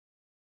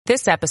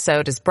This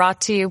episode is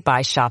brought to you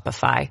by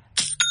Shopify.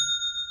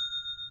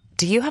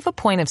 Do you have a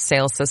point of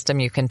sale system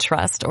you can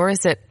trust, or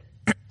is it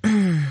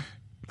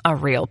a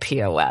real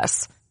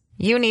POS?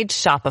 You need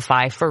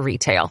Shopify for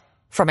retail.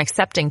 From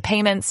accepting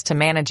payments to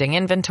managing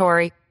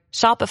inventory,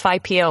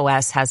 Shopify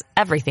POS has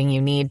everything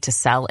you need to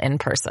sell in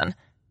person.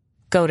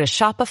 Go to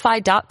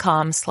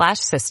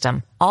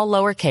shopify.com/system, all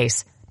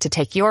lowercase, to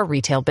take your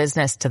retail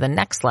business to the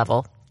next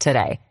level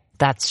today.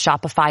 That's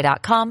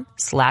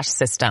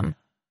shopify.com/system.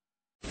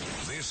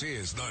 This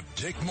is the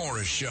Dick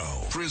Morris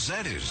Show,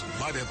 presented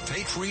by the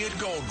Patriot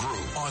Gold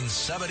Group on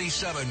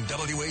 77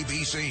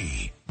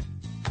 WABC.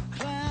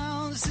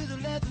 Clowns to the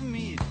left of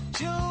me,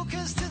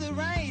 jokers to the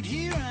right.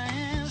 Here I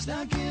am,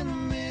 stuck in the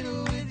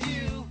middle with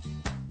you.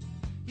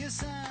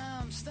 Yes,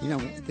 I'm stuck.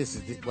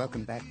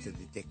 Welcome back to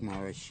the Dick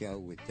Morris Show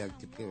with Doug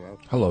DePiro.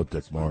 Hello,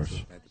 Dick Morris.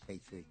 By the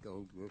Patriot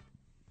Gold Group.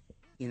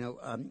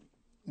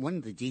 One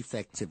of the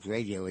defects of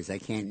radio is I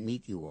can't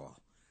meet you all.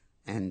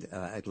 And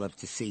I'd love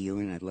to see you,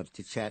 and I'd love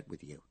to chat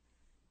with you.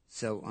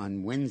 So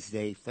on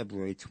Wednesday,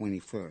 February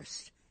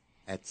 21st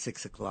at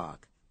 6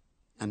 o'clock,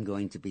 I'm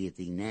going to be at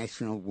the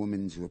National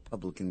Women's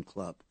Republican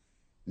Club.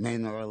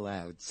 Men are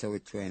allowed, so are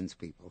trans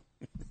people.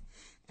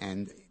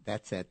 And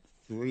that's at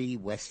 3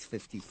 West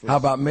 51st. How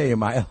about me?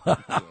 Am I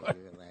allowed? Yeah,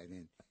 you're allowed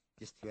in.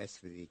 Just dress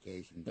for the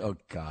occasion. Oh,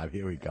 God,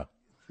 here we go.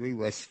 3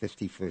 West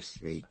 51st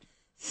Street,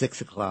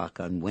 6 o'clock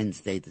on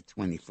Wednesday, the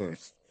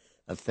 21st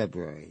of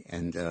February.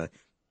 And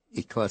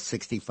it costs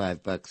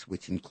 $65,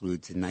 which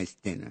includes a nice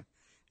dinner,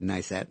 a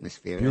nice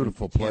atmosphere,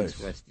 beautiful and a chance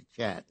place for us to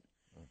chat.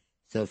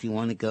 So if you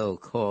want to go,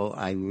 call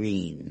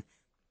Irene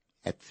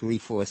at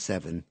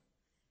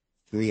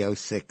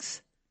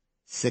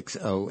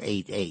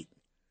 347-306-6088.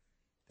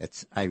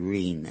 That's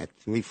Irene at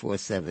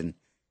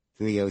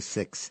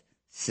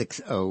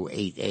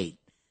 347-306-6088.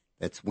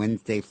 That's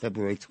Wednesday,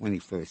 February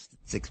 21st at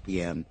 6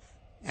 p.m.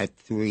 at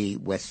 3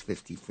 West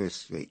 51st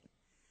Street.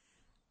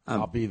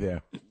 I'll be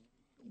there.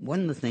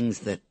 One of the things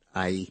that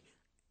I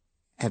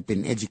have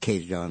been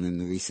educated on in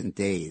the recent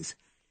days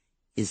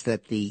is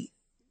that the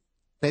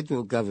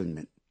federal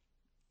government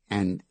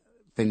and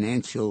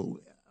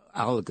financial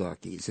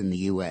oligarchies in the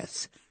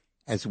U.S.,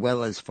 as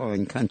well as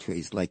foreign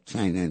countries like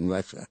China and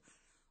Russia,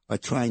 are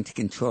trying to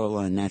control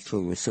our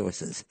natural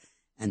resources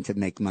and to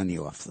make money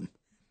off them.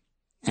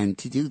 And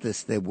to do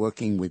this, they're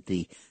working with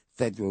the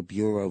Federal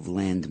Bureau of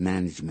Land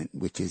Management,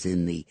 which is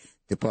in the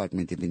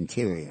Department of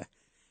Interior.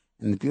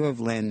 And the Bureau of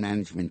Land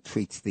Management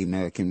treats the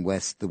American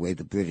West the way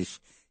the British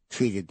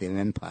treated their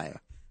empire.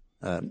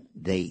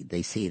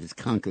 They see it as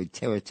conquered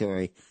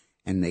territory,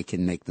 and they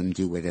can make them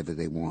do whatever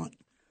they want.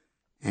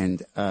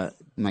 And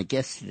my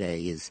guest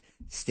today is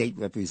State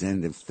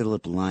Representative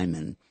Philip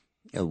Lyman,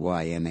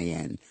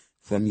 Lyman,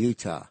 from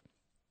Utah.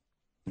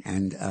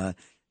 And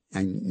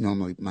I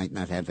normally might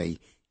not have a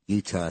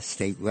Utah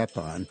state rep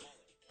on,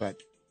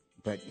 but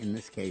in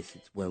this case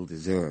it's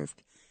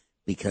well-deserved,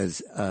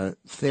 because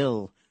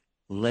Phil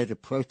led a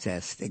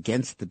protest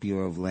against the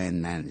Bureau of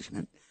Land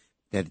Management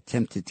that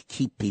attempted to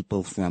keep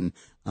people from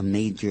a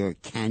major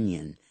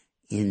canyon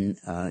in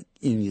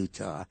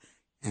Utah,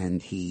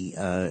 and he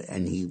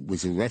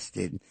was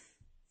arrested,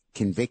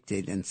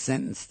 convicted, and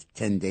sentenced to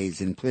 10 days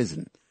in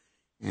prison.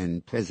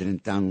 And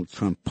President Donald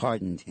Trump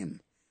pardoned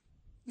him.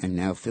 And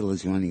now Phil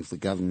is running for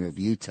governor of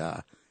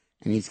Utah,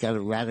 and he's got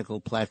a radical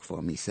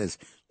platform. He says,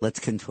 let's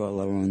control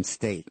our own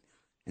state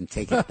and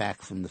take it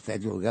back from the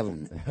federal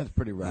government. That's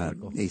pretty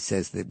radical. He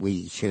says that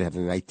we should have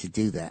a right to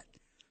do that.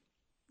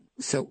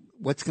 So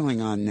what's going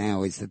on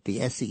now is that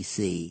the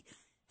SEC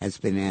has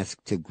been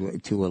asked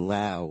to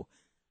allow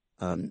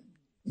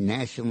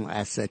national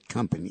asset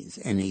companies,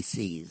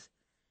 NACs,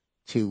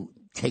 to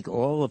take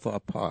all of our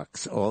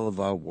parks, all of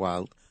our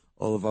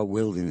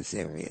wilderness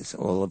areas,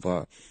 all of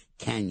our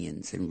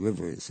canyons and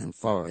rivers and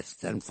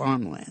forests and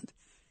farmland,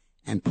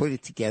 and put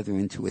it together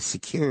into a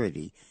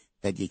security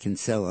that you can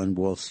sell on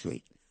Wall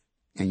Street.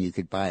 And you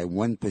could buy a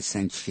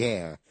 1%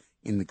 share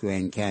in the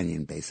Grand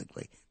Canyon,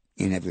 basically,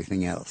 in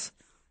everything else.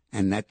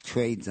 And that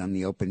trades on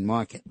the open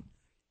market.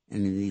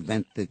 And in the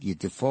event that you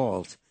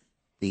default,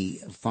 the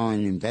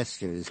foreign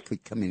investors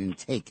could come in and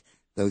take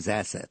those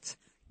assets.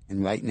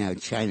 And right now,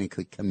 China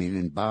could come in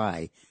and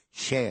buy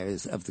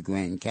shares of the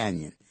Grand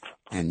Canyon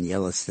and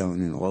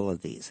Yellowstone and all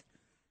of these.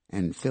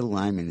 And Phil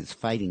Lyman is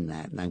fighting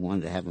that, and I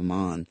wanted to have him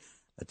on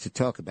to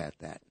talk about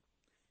that.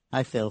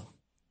 Hi, Phil.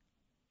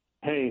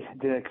 Hey,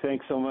 Dick,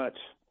 thanks so much.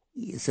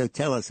 So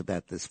tell us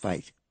about this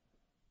fight.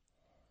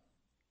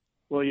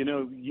 Well,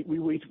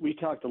 we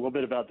talked a little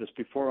bit about this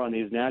before on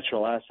these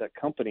natural asset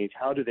companies.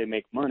 How do they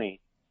make money?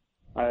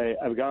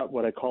 I've got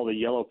what I call the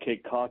Yellow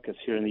Cake Caucus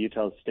here in the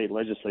Utah State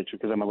Legislature,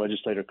 because I'm a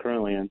legislator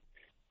currently. And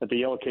at the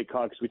Yellow Cake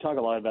Caucus, we talk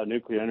a lot about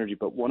nuclear energy,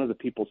 but one of the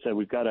people said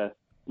we've got a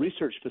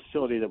research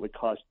facility that would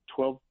cost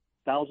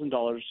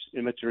 $12,000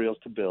 in materials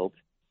to build,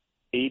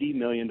 $80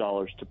 million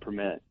to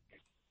permit.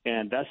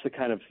 And that's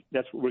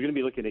we're going to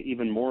be looking at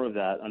even more of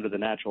that under the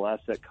natural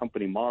asset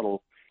company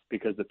model,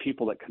 because the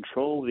people that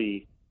control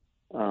the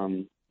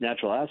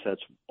natural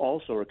assets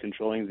also are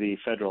controlling the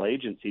federal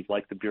agencies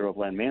like the Bureau of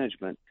Land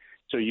Management.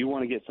 So you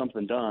want to get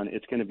something done,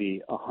 it's going to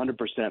be 100%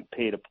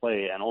 pay to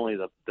play, and only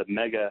the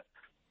mega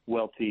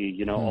wealthy,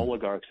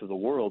 oligarchs of the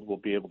world will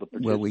be able to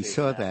participate. Well, we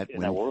saw that in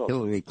when that world.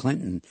 Hillary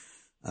Clinton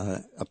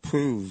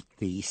approved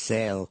the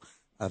sale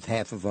of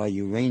half of our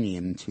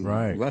uranium to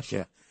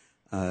Russia,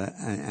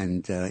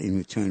 and in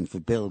return for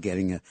Bill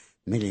getting $1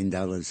 million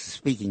of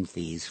speaking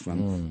fees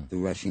from the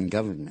Russian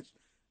government.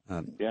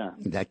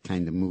 That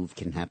kind of move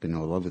can happen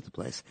all over the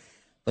place.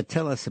 But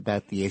tell us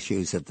about the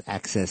issues of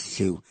access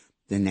to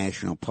the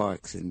national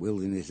parks and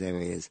wilderness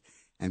areas,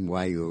 and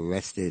why you were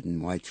arrested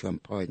and why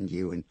Trump pardoned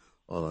you and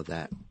all of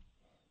that.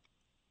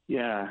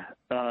 Yeah.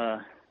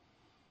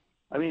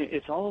 I mean,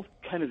 it's all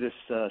kind of this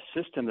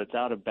system that's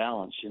out of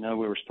balance. We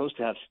were supposed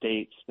to have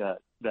states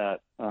that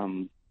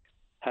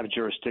have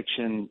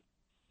jurisdiction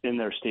in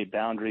their state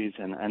boundaries,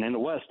 and in the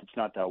West, it's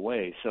not that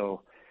way.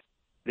 So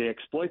they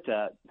exploit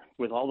that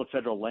with all the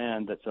federal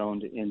land that's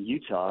owned in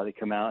Utah. They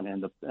come out,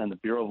 and the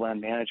Bureau of Land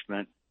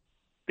Management,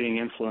 being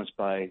influenced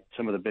by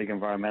some of the big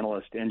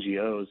environmentalist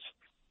NGOs,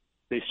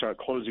 they start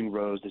closing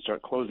roads, they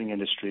start closing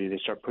industry, they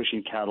start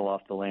pushing cattle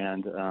off the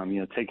land,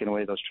 taking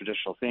away those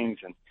traditional things.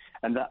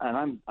 And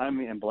I'm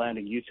in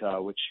Blanding,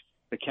 Utah, which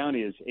the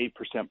county is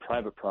 8%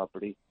 private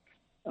property.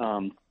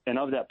 And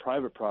of that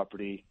private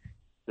property,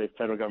 the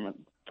federal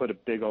government put a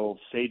big old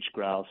sage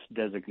grouse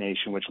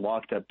designation, which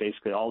locked up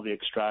basically all the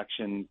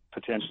extraction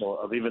potential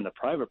of even the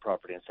private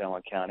property in San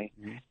Juan County.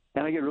 Mm-hmm.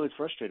 And I get really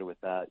frustrated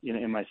with that,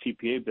 in my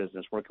CPA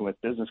business, working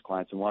with business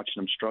clients and watching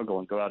them struggle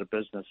and go out of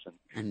business.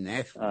 And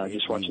nationally,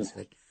 just watching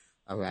that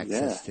our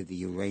access to the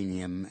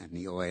uranium and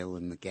the oil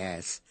and the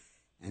gas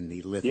and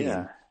the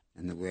lithium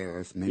and the rare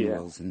earth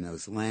minerals in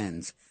those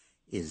lands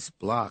is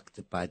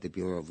blocked by the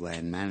Bureau of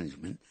Land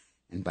Management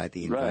and by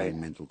the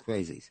environmental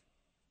crazies.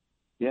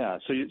 Yeah,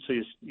 so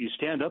you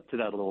stand up to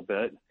that a little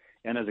bit,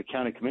 and as a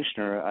county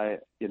commissioner,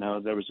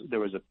 there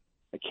was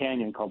a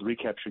canyon called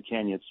Recapture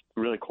Canyon. It's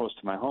really close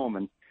to my home,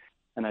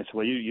 and I said,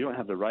 well, you don't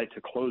have the right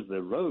to close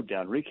the road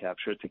down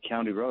Recapture. It's a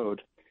county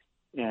road,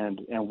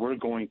 and we're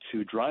going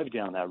to drive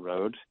down that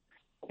road,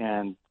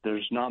 and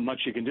there's not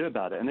much you can do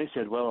about it. And they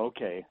said, well,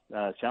 okay,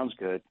 sounds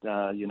good.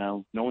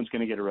 No one's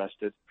going to get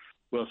arrested.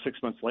 Well,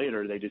 6 months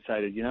later, they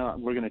decided,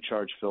 we're going to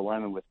charge Phil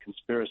Lyman with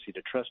conspiracy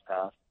to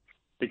trespass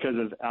because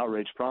of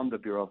outrage from the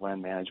Bureau of Land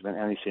Management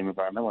and the same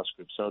environmentalist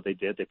group. So they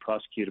did. They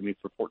prosecuted me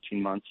for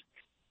 14 months.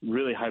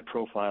 Really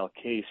high-profile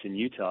case in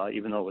Utah,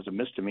 even though it was a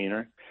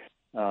misdemeanor.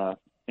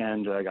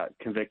 And I got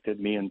convicted.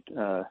 Me and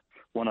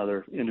one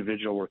other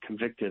individual were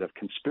convicted of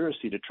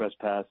conspiracy to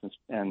trespass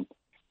and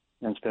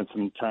spent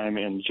some time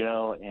in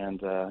jail. And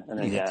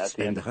then at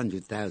the end,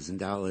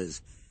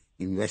 $100,000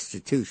 in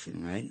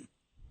restitution, right?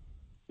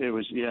 It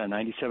was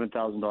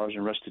 $97,000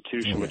 in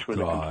restitution, which was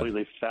a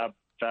completely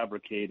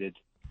fabricated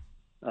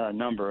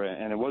number,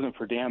 and it wasn't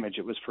for damage.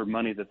 It was for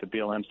money that the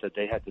BLM said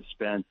they had to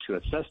spend to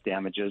assess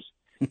damages.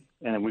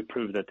 And we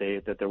proved that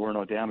there were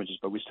no damages,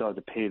 but we still had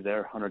to pay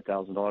their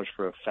 $100,000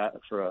 for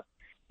a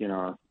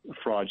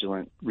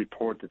fraudulent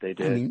report that they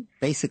did. I mean,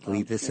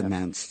 basically, this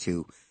amounts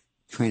to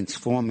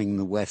transforming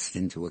the West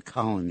into a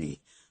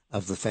colony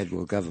of the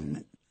federal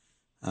government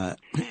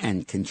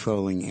and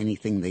controlling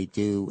anything they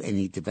do,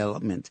 any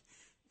development,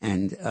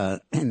 and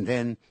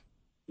then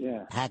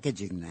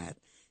packaging that,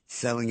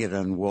 selling it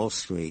on Wall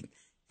Street,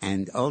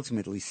 and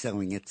ultimately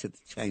selling it to the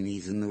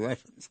Chinese and the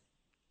Russians.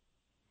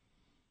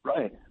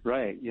 Right.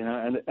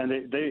 And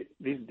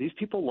these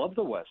people love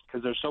the West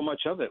because there's so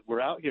much of it.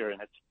 We're out here,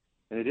 and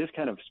it is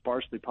kind of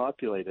sparsely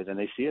populated, and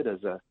they see it as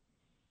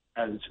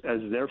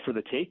there for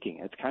the taking.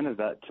 It's kind of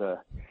that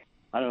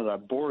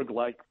that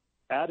Borg-like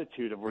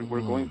attitude of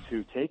we're going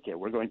to take it.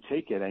 We're going to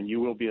take it, and you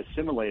will be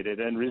assimilated,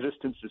 and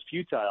resistance is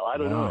futile. I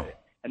don't know,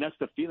 and that's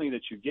the feeling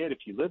that you get if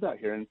you live out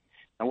here. And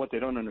what they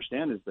don't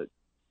understand is that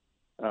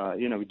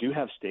we do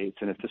have states,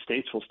 and if the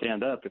states will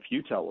stand up, if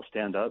Utah will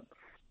stand up,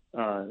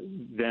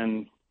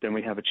 then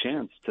we have a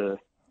chance to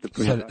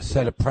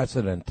set a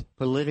precedent.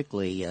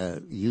 Politically,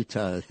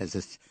 Utah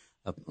has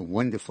a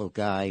wonderful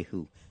guy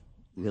who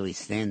really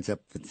stands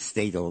up for the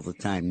state all the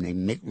time, named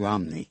Mitt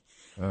Romney.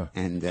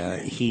 And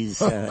he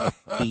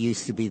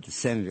used to be the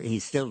senator.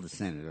 He's still the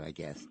senator, I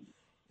guess.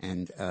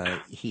 And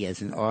he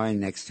has an R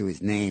next to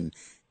his name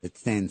that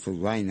stands for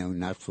Rhino,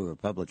 not for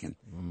Republican.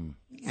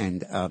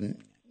 And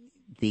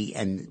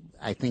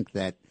I think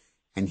that,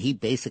 and he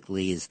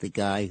basically is the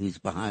guy who's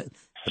behind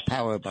the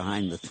power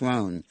behind the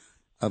throne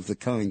of the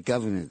current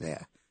governor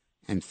there,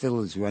 and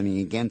Phil is running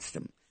against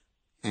him.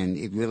 And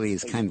it really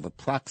is kind of a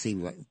proxy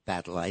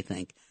battle, I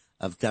think,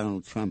 of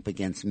Donald Trump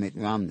against Mitt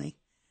Romney.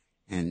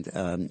 And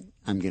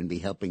I'm going to be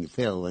helping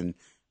Phil, and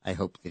I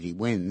hope that he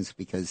wins,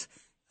 because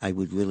I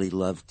would really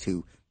love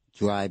to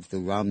drive the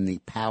Romney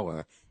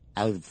power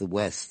out of the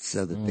West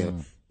so that they're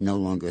no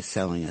longer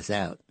selling us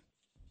out.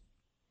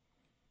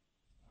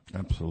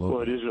 Absolutely.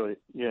 Well, it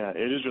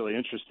is really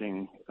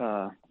interesting.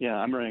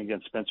 I'm running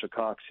against Spencer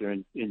Cox here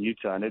in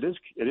Utah, and it is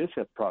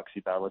a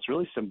proxy battle. It's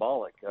really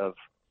symbolic of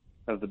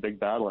the big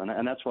battle,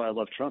 and that's why I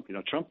love Trump.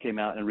 Trump came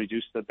out and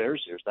reduced the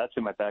Bears ears. That's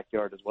in my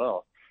backyard as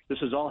well. This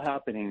is all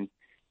happening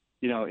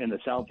in the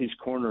southeast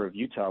corner of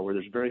Utah where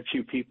there's very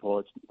few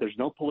people. There's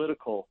no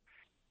political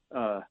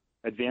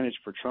advantage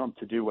for Trump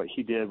to do what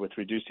he did with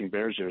reducing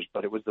Bears Ears,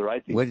 but it was the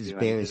right thing What to is do.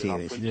 Bears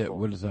Ears? Yeah,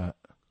 what is that?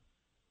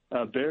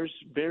 Bears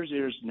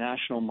Ears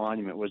National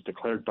Monument was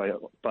declared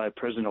by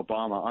President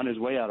Obama on his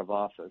way out of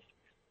office,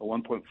 a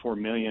 1.4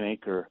 million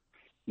acre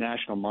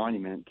national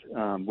monument,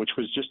 which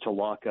was just to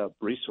lock up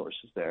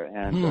resources there.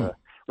 And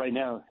right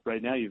now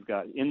you've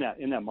got in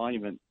that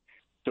monument.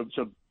 So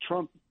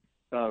Trump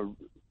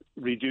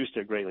reduced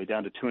it greatly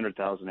down to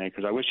 200,000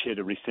 acres. I wish he had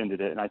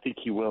rescinded it, and I think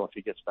he will if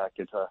he gets back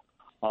into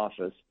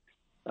office.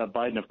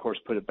 Biden, of course,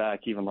 put it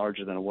back even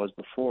larger than it was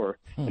before.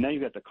 And now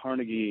you've got the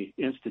Carnegie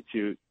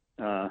Institute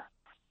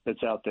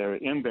that's out there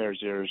in Bears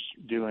Ears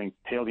doing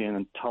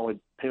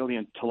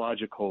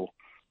paleontological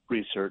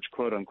research,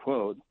 quote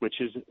unquote,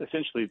 which is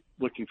essentially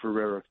looking for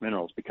rare earth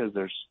minerals because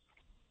there's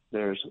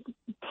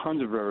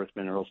tons of rare earth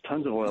minerals,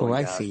 tons of oil. Oh, and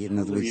I gas, see. In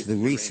other words, the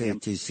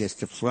research is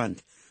just a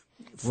front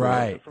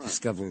for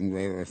discovering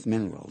rare earth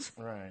minerals.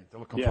 Right. They're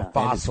looking for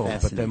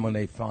fossils, but then when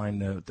they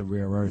find the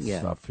rare earth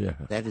stuff,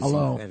 that is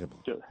incredible.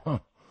 Huh.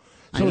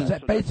 So is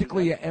that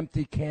basically an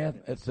empty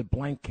it's a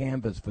blank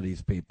canvas for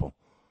these people?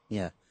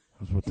 Yeah.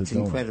 That's what It's they're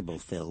doing. incredible,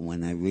 Phil,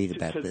 when I read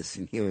about this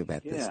and hear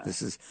about this.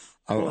 This is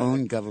our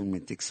own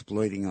government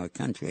exploiting our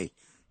country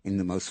in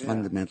the most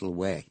fundamental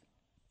way.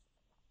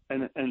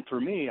 And for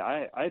me,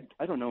 I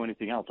don't know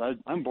anything else.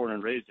 I'm born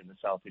and raised in the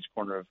southeast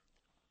corner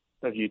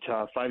of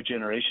Utah, 5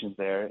 generations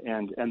there,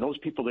 and those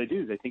people they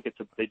do think it's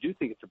a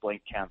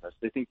blank canvas.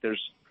 They think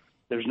there's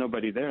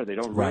nobody there. They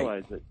don't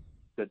realize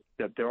that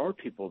there are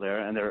people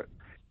there, and the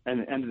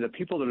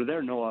people that are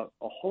there know a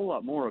whole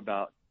lot more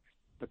about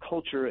the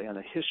culture and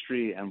the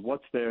history and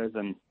what's there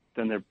than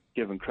they're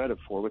given credit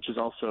for, which is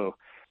also,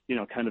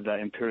 kind of that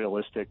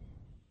imperialistic,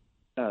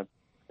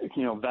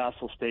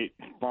 vassal state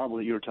model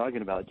that you were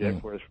talking about,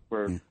 Dick, where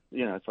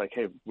it's like,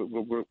 hey,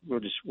 we'll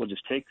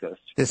just take this.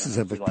 This is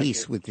of a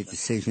piece with the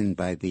decision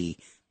by the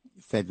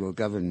federal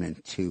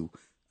government to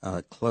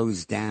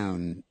close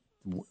down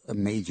a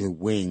major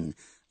wing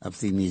of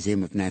the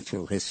Museum of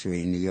Natural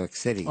History in New York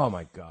City. Oh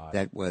my God!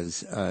 That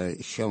was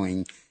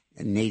showing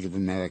Native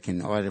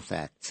American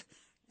artifacts.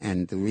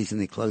 And the reason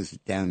they closed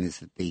it down is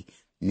that the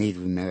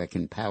Native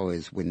American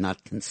powers were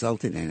not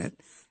consulted in it,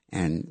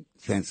 and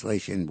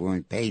translation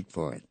weren't paid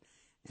for it.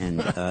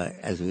 And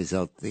as a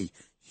result, the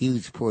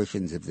huge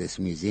portions of this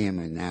museum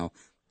are now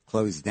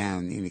closed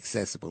down,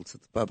 inaccessible to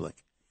the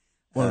public.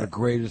 One of the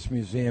greatest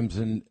museums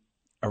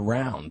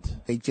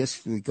around. They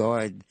just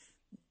regard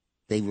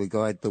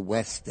the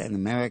West and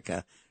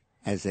America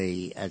as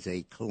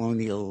a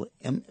colonial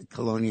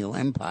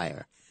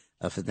empire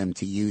for them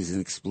to use and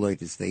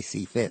exploit as they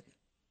see fit.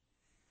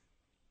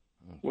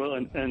 Well,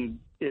 and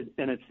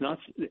it's not,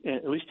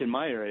 at least in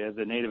my area,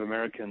 the Native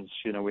Americans,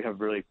 we have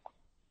really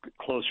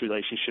close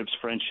relationships,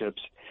 friendships,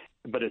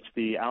 but it's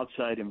the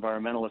outside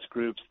environmentalist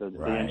groups, the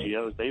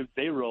NGOs,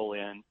 they roll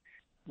in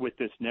with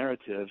this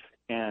narrative,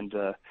 and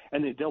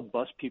they'll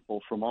bus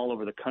people from all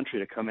over the country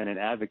to come in and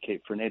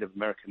advocate for Native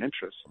American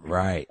interests.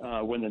 Right.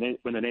 When the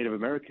Native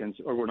Americans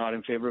were not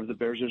in favor of the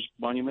Bears Ears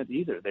Monument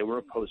either, they were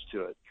opposed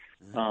to it.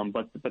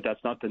 But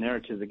that's not the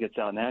narrative that gets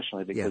out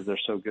nationally because they're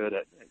so good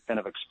at kind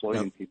of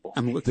exploiting people.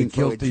 I'm looking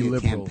forward to your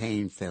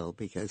campaign, Phil,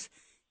 because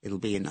it'll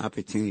be an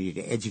opportunity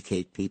to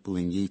educate people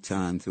in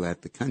Utah and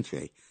throughout the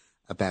country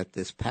about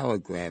this power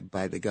grab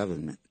by the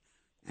government,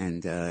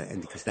 and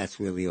because that's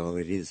really all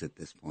it is at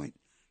this point.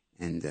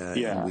 And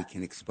we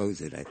can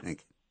expose it, I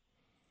think.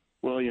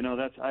 Well,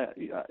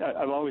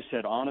 I've always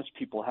said honest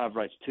people have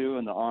rights too,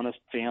 and the honest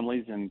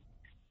families and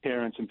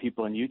parents and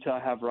people in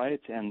Utah have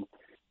rights, and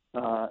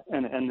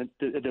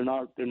they're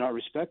not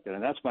respected,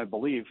 and that's my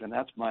belief, and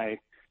that's my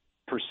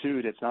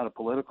pursuit. It's not a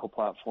political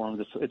platform.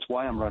 It's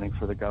why I'm running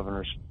for the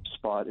governor's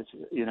spot.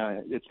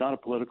 It's not a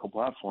political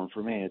platform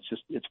for me.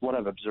 It's what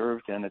I've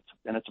observed, and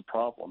it's a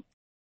problem.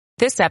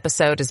 This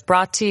episode is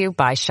brought to you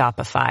by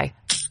Shopify.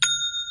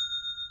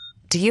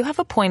 Do you have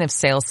a point of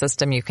sale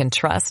system you can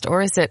trust,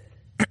 or is it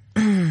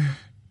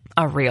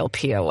a real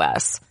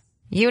POS?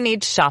 You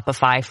need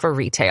Shopify for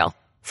retail.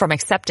 From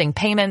accepting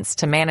payments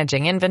to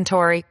managing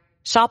inventory,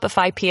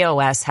 Shopify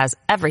POS has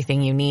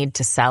everything you need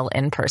to sell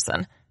in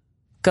person.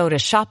 Go to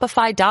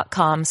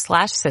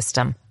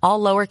shopify.com/system,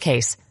 all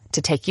lowercase,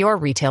 to take your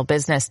retail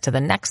business to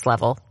the next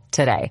level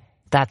today.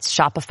 That's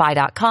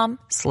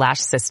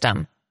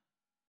shopify.com/system.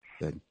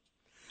 Good.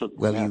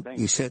 Well,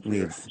 you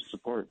certainly have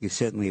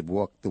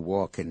walked the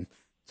walk and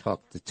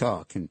talked the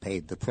talk and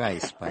paid the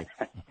price by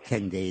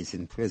 10 days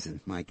in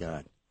prison. My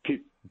God.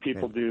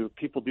 People do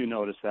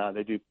notice that.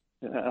 They do.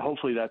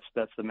 Hopefully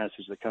that's the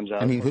message that comes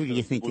out. I mean, who do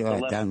you think you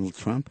are, Donald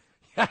Trump?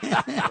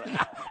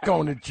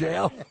 Going to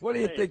jail? What do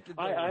you think?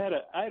 I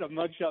had a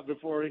mugshot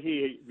before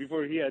he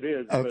had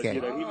his. Okay.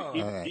 But,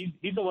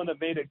 he's the one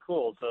that made it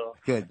cool. So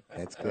good.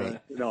 That's great.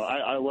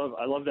 I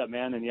love that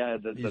man, and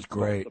he's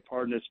great. The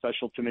pardon is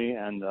special to me,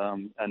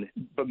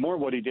 but more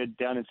what he did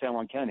down in San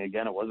Juan County.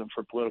 Again, it wasn't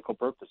for political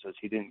purposes.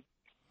 He didn't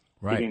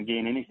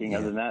gain anything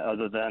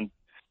other than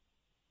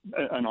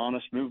an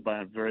honest move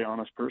by a very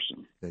honest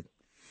person. Good.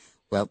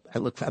 Well,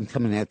 I'm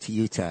coming out to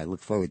Utah. I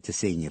look forward to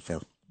seeing you,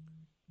 Phil.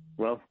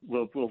 Well,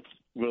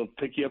 we'll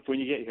pick you up when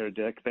you get here,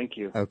 Dick. Thank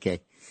you.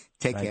 Okay.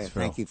 Take Thanks, care.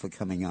 Phil. Thank you for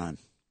coming on.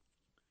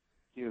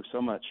 Thank you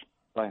so much.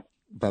 Bye.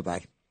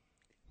 Bye-bye.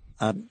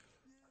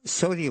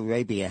 Saudi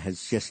Arabia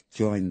has just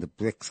joined the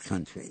BRICS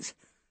countries.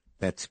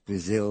 That's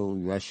Brazil,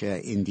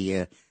 Russia,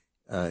 India,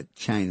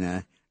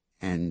 China,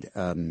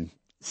 and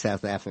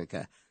South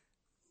Africa,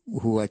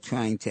 who are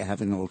trying to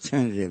have an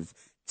alternative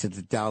to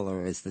the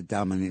dollar as the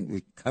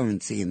dominant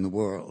currency in the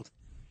world.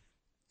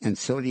 And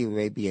Saudi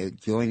Arabia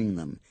joining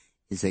them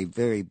is a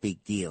very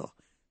big deal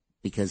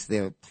because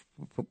their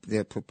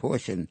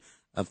proportion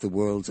of the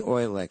world's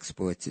oil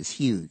exports is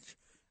huge.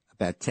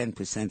 About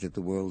 10% of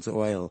the world's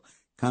oil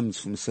comes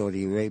from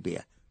Saudi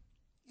Arabia.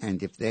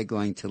 And if they're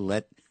going to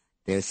let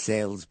their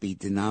sales be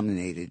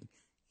denominated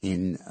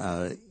in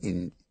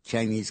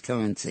Chinese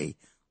currency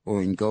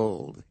or in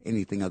gold,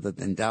 anything other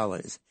than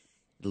dollars,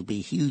 it'll be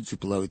a huge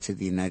blow to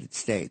the United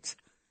States.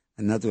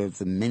 Another of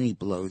the many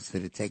blows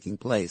that are taking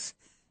place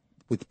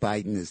with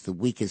Biden as the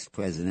weakest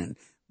president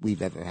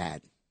we've ever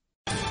had.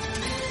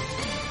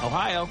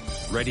 Ohio,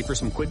 ready for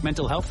some quick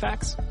mental health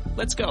facts?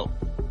 Let's go.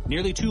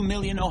 Nearly 2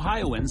 million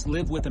Ohioans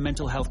live with a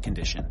mental health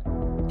condition.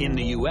 In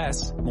the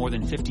U.S., more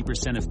than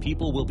 50% of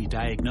people will be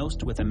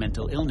diagnosed with a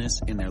mental illness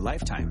in their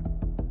lifetime.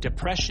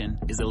 Depression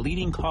is a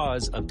leading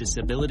cause of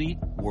disability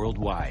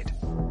worldwide.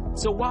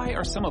 So why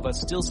are some of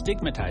us still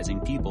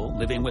stigmatizing people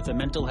living with a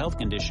mental health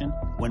condition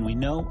when we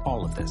know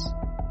all of this?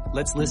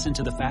 Let's listen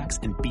to the facts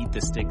and beat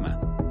the stigma.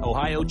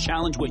 Ohio,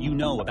 challenge what you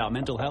know about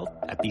mental health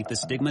at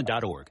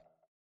beatthestigma.org.